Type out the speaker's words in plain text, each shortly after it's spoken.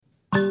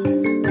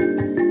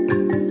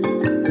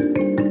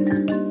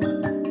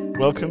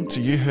Welcome to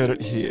You Heard It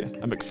Here,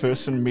 a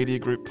McPherson Media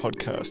Group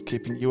podcast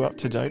keeping you up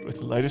to date with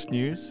the latest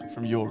news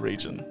from your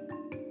region.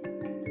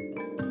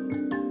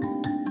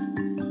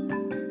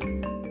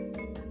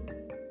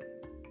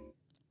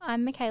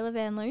 I'm Michaela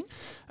Van Loon.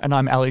 And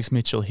I'm Alex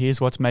Mitchell. Here's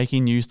what's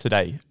making news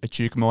today.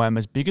 Echuca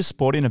Moama's biggest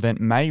sporting event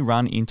may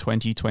run in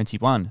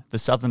 2021. The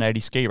Southern 80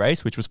 ski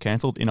race, which was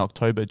cancelled in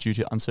October due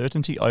to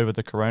uncertainty over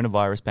the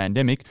coronavirus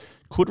pandemic,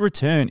 could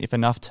return if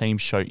enough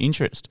teams show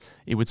interest.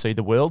 It would see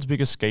the world's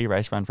biggest ski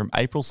race run from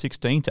April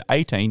 16 to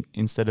 18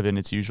 instead of in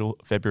its usual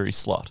February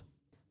slot.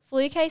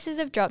 Flu cases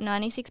have dropped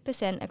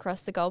 96%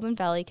 across the Goulburn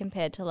Valley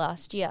compared to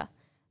last year.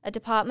 A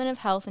Department of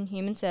Health and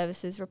Human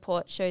Services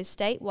report shows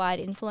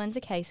statewide influenza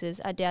cases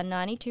are down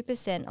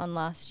 92% on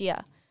last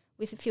year,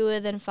 with fewer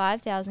than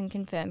 5,000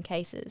 confirmed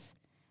cases.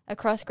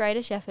 Across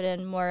Greater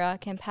Shepparton, Moira,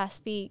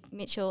 Campaspe,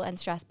 Mitchell and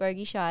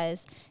Strathbogie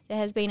Shires, there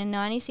has been a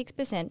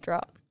 96%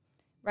 drop.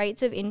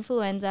 Rates of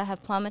influenza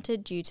have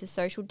plummeted due to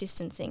social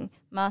distancing,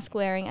 mask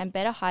wearing and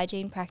better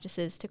hygiene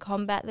practices to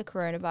combat the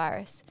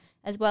coronavirus,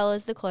 as well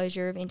as the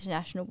closure of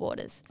international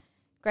borders.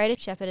 Greater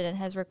Shepparton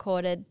has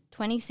recorded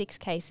 26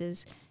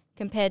 cases,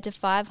 compared to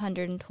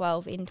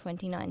 512 in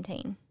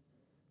 2019.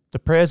 The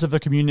prayers of the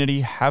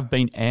community have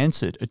been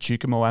answered.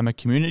 Echuca Moama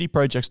Community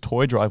Project's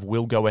toy drive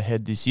will go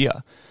ahead this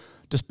year.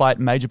 Despite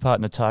major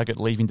partner Target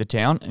leaving the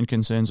town and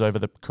concerns over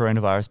the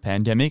coronavirus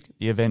pandemic,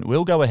 the event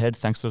will go ahead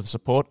thanks to the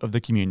support of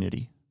the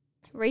community.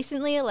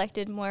 Recently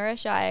elected Moira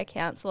Shire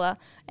Councillor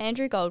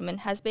Andrew Goldman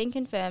has been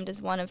confirmed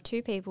as one of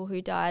two people who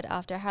died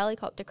after a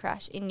helicopter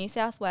crash in New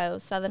South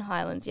Wales Southern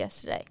Highlands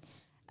yesterday.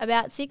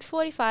 About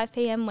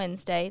 6:45pm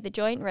Wednesday, the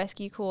Joint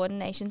Rescue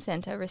Coordination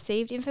Centre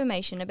received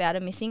information about a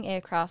missing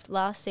aircraft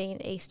last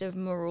seen east of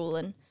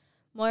Marulan.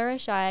 Moira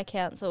Shire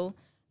Council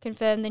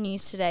confirmed the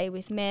news today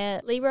with Mayor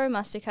Libro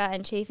Mustaker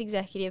and Chief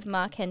Executive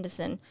Mark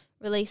Henderson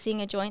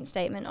releasing a joint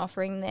statement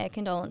offering their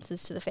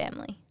condolences to the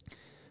family.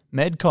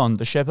 Medcon,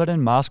 the Shepparton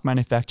mask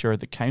manufacturer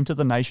that came to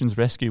the nation's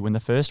rescue when the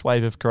first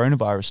wave of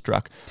coronavirus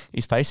struck,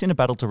 is facing a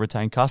battle to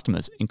retain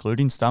customers,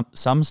 including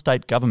some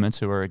state governments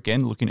who are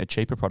again looking at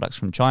cheaper products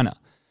from China.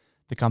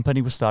 The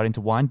company was starting to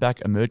wind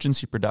back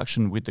emergency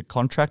production with the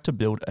contract to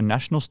build a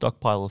national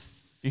stockpile of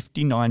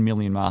 59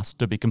 million masks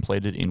to be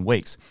completed in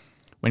weeks.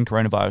 When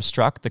coronavirus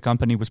struck, the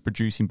company was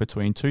producing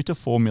between 2 to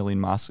 4 million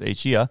masks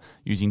each year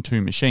using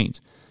 2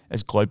 machines.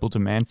 As global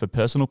demand for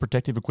personal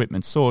protective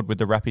equipment soared with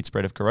the rapid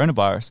spread of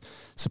coronavirus,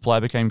 supply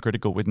became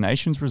critical with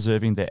nations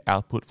reserving their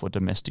output for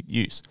domestic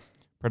use.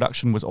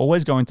 Production was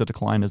always going to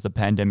decline as the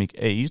pandemic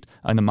eased,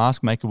 and the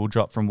mask maker will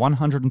drop from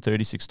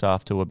 136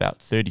 staff to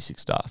about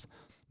 36 staff.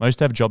 Most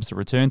have jobs to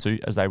return to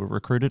as they were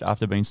recruited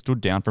after being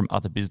stood down from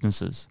other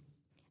businesses.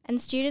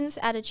 And students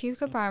at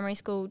Echuca Primary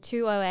School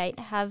 208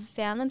 have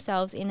found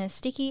themselves in a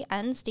sticky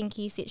and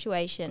stinky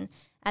situation,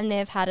 and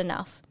they've had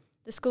enough.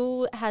 The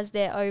school has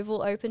their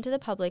oval open to the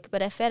public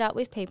but are fed up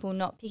with people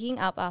not picking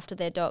up after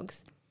their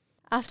dogs.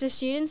 After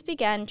students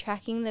began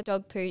tracking the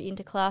dog poo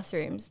into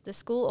classrooms, the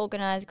school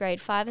organised grade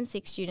 5 and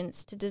 6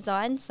 students to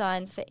design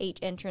signs for each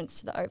entrance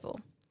to the oval.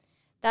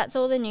 That's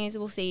all the news.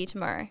 We'll see you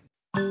tomorrow.